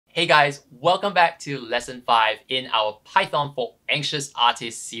Hey guys, welcome back to Lesson 5 in our Python for Anxious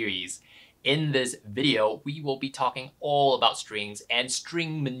Artists series. In this video, we will be talking all about strings and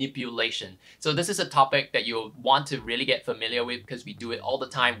string manipulation. So this is a topic that you'll want to really get familiar with because we do it all the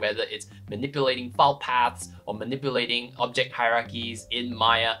time, whether it's manipulating file paths or manipulating object hierarchies in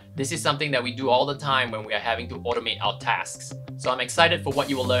Maya. This is something that we do all the time when we are having to automate our tasks. So I'm excited for what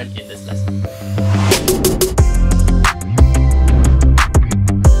you will learn in this lesson.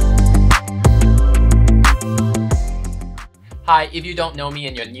 Hi, if you don't know me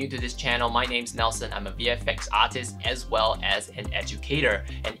and you're new to this channel, my name's Nelson. I'm a VFX artist as well as an educator.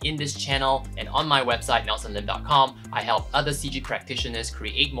 And in this channel and on my website, nelsonlim.com, I help other CG practitioners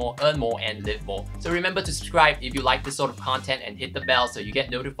create more, earn more, and live more. So remember to subscribe if you like this sort of content and hit the bell so you get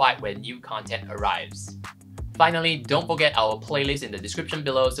notified when new content arrives. Finally, don't forget our playlist in the description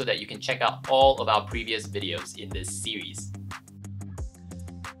below so that you can check out all of our previous videos in this series.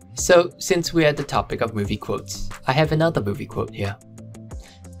 So, since we're at the topic of movie quotes, I have another movie quote here.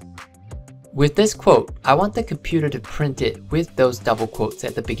 With this quote, I want the computer to print it with those double quotes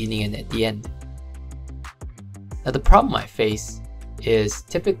at the beginning and at the end. Now the problem I face is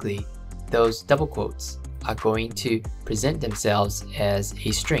typically those double quotes are going to present themselves as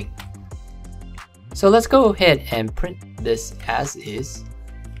a string. So let's go ahead and print this as is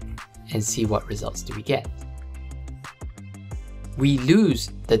and see what results do we get. We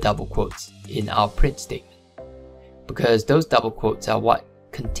lose the double quotes in our print statement because those double quotes are what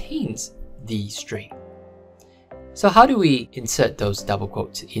contains the string. So how do we insert those double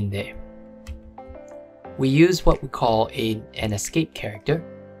quotes in there? We use what we call an escape character,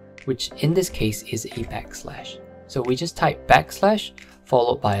 which in this case is a backslash. So we just type backslash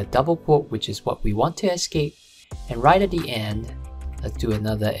followed by a double quote, which is what we want to escape, and right at the end, let's do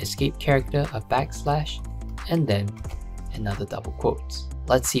another escape character, a backslash, and then another double quotes.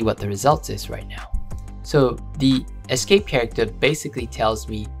 Let's see what the results is right now. So the escape character basically tells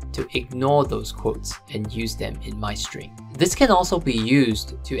me to ignore those quotes and use them in my string. This can also be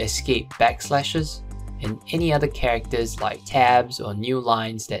used to escape backslashes and any other characters like tabs or new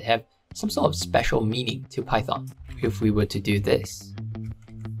lines that have some sort of special meaning to Python. If we were to do this,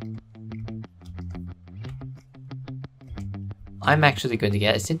 I'm actually going to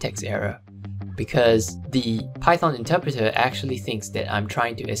get a syntax error because the Python interpreter actually thinks that I'm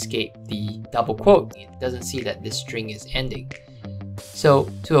trying to escape the double quote. It doesn't see that this string is ending. So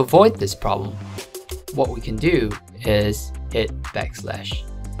to avoid this problem, what we can do is hit backslash,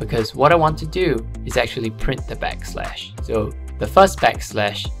 because what I want to do is actually print the backslash. So the first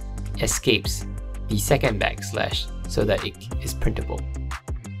backslash escapes the second backslash so that it is printable.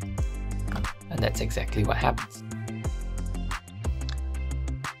 And that's exactly what happens.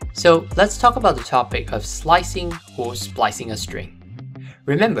 So let's talk about the topic of slicing or splicing a string.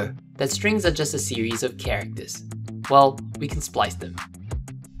 Remember that strings are just a series of characters. Well, we can splice them.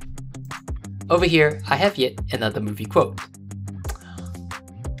 Over here, I have yet another movie quote.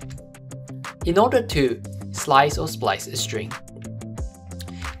 In order to slice or splice a string,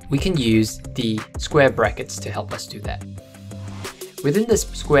 we can use the square brackets to help us do that. Within the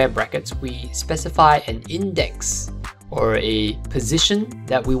square brackets, we specify an index or a position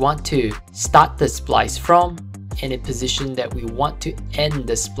that we want to start the splice from and a position that we want to end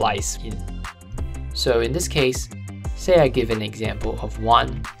the splice in. So in this case, say I give an example of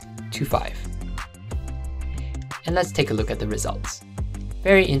 1 to 5. And let's take a look at the results.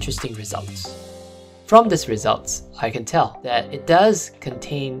 Very interesting results. From these results, I can tell that it does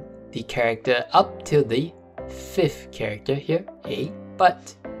contain the character up till the 5th character here, A,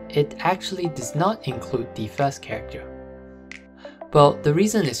 but it actually does not include the first character. Well, the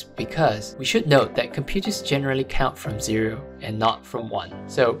reason is because we should note that computers generally count from 0 and not from 1.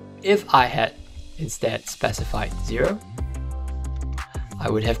 So if I had instead specified 0, I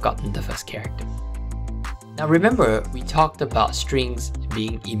would have gotten the first character. Now remember, we talked about strings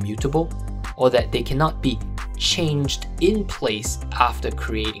being immutable, or that they cannot be changed in place after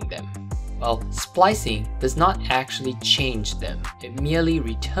creating them. Well, splicing does not actually change them. It merely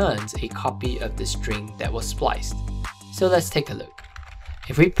returns a copy of the string that was spliced. So let's take a look.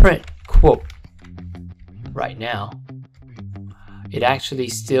 If we print quote right now, it actually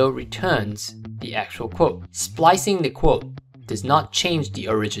still returns the actual quote. Splicing the quote does not change the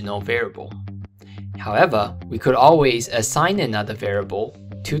original variable. However, we could always assign another variable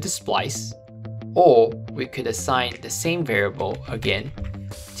to the splice, or we could assign the same variable again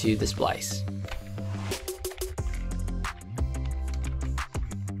to the splice.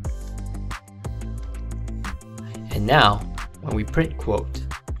 And now, when we print quote,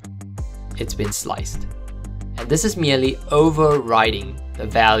 it's been sliced. And this is merely overriding the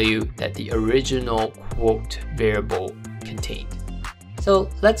value that the original quote variable contained. So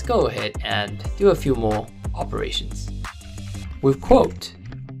let's go ahead and do a few more operations. With quote,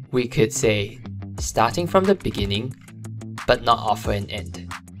 we could say starting from the beginning, but not offer an end.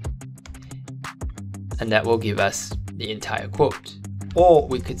 And that will give us the entire quote. Or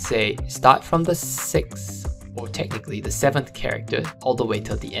we could say start from the 6th, or technically the 7th character, all the way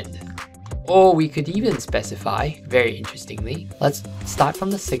till the end. Or we could even specify, very interestingly, let's start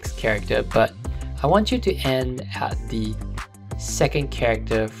from the 6th character, but I want you to end at the 2nd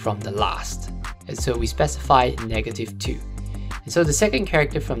character from the last. And so we specify -2. And so the 2nd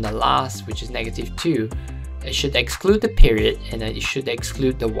character from the last, which is -2, it should exclude the period and then it should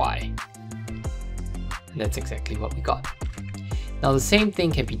exclude the Y. And that's exactly what we got. Now the same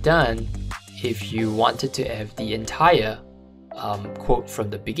thing can be done if you wanted to have the entire quote from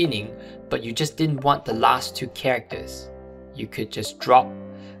the beginning, but you just didn't want the last 2 characters. You could just drop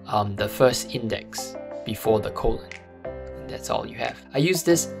the first index before the colon. And that's all you have. I use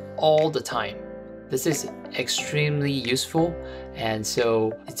this all the time. This is extremely useful, and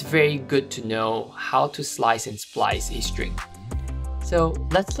so it's very good to know how to slice and splice a string. So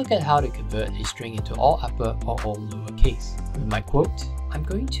let's look at how to convert a string into all upper or all lowercase. With my quote, I'm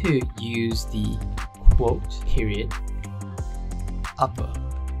going to use the quote period upper.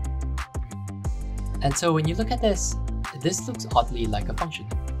 And so when you look at this looks oddly like a function.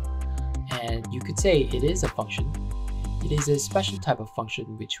 And you could say it is a function. It is a special type of function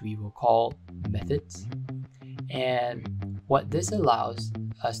which we will call methods. And what this allows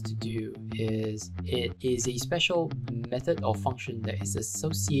us to do is it is a special method or function that is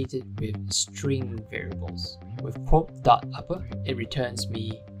associated with string variables. With quote.upper, it returns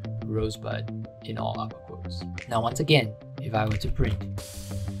me rosebud in all upper quotes. Now once again, if I were to print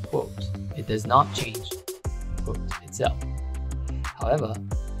quote, it does not change quote itself. However,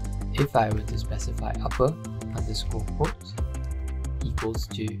 if I were to specify upper underscore quote equals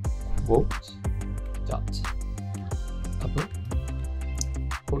to quote dot upper,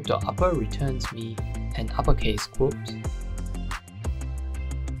 quote dot upper returns me an uppercase quote,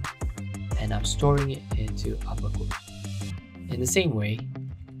 and I'm storing it into upper quote. In the same way,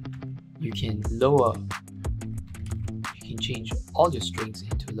 you can change all your strings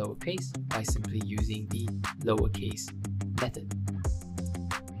into lowercase by simply using the lowercase method.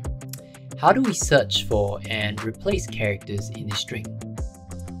 How do we search for and replace characters in a string?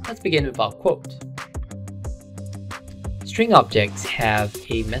 Let's begin with our quote. String objects have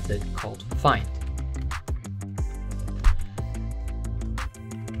a method called find.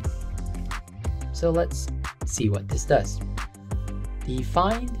 So let's see what this does. The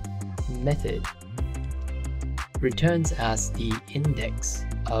find method returns us the index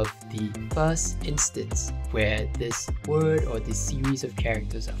of the first instance where this word or this series of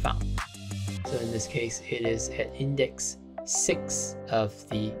characters are found. So in this case, it is at index 6 of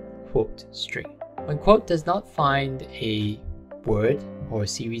the quote string. When quote does not find a word or a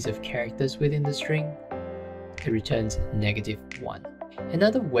series of characters within the string, it returns -1.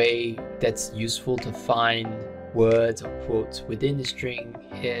 Another way that's useful to find words or quotes within the string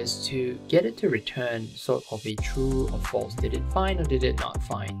is to get it to return sort of a true or false. Did it find or did it not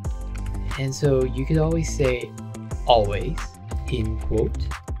find? And so you could always say always in quote,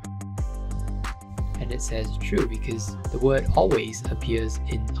 and it says true because the word always appears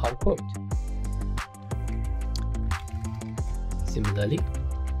in our quote. Similarly,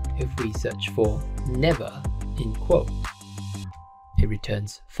 if we search for never in quote, it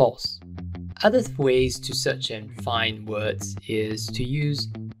returns false. Other ways to search and find words is to use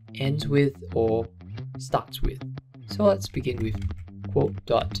ends with or starts with. So let's begin with quote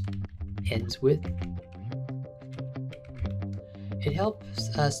dot ends with. It helps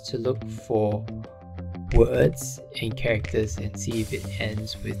us to look for words and characters and see if it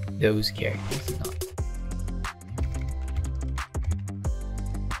ends with those characters or not.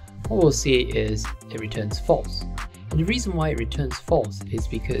 What we'll see is it returns false. And the reason why it returns false is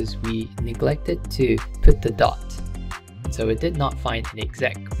because we neglected to put the dot. So it did not find an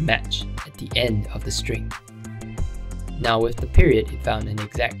exact match at the end of the string. Now with the period, it found an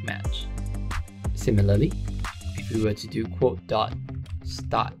exact match. Similarly, if we were to do quote dot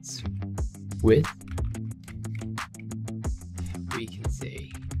starts with, we can say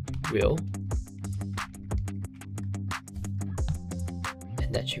will,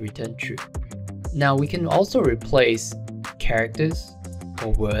 and that should return true. Now we can also replace characters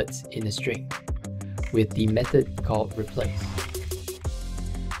or words in a string with the method called replace.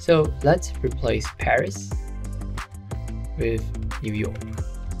 So let's replace Paris with New York.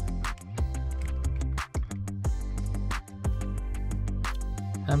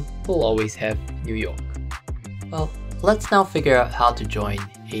 and we'll always have New York. Well, let's now figure out how to join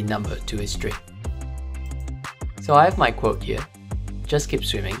a number to a string. So I have my quote here, just keep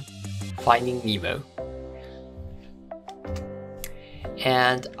swimming, Finding Nemo.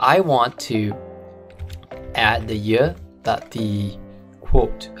 And I want to add the year that the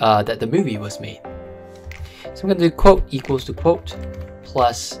quote, that the movie was made. So I'm going to do quote equals to quote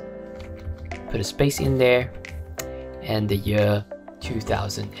plus, put a space in there, and the year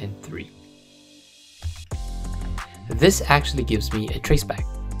 2003. This actually gives me a traceback.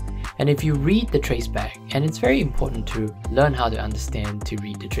 And if you read the traceback, and it's very important to learn how to understand to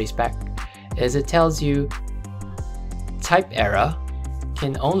read the traceback, as it tells you type error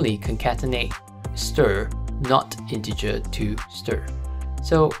can only concatenate stir, not integer to stir.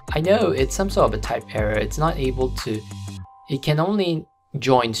 So I know it's some sort of a type error. It's not able to, it can only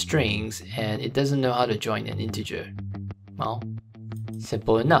join strings and it doesn't know how to join an integer. Well,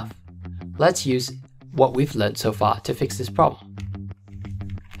 simple enough. Let's use what we've learned so far to fix this problem.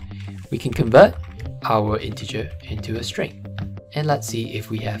 We can convert our integer into a string. And let's see if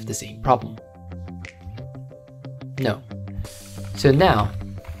we have the same problem. No. So now,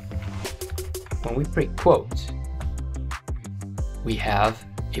 when we break quote, we have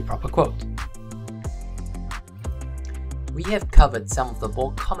a proper quote. We have covered some of the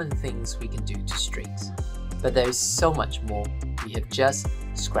more common things we can do to strings, but there is so much more. We have just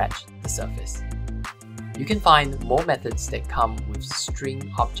scratched the surface. You can find more methods that come with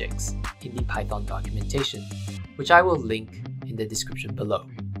string objects in the Python documentation, which I will link in the description below.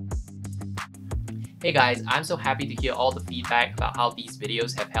 Hey guys, I'm so happy to hear all the feedback about how these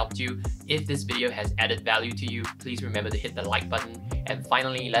videos have helped you. If this video has added value to you, please remember to hit the like button. And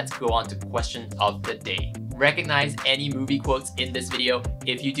finally, let's go on to question of the day. Recognize any movie quotes in this video?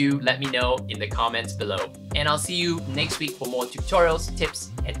 If you do, let me know in the comments below. And I'll see you next week for more tutorials, tips,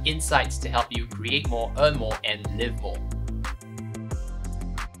 and insights to help you create more, earn more, and live more.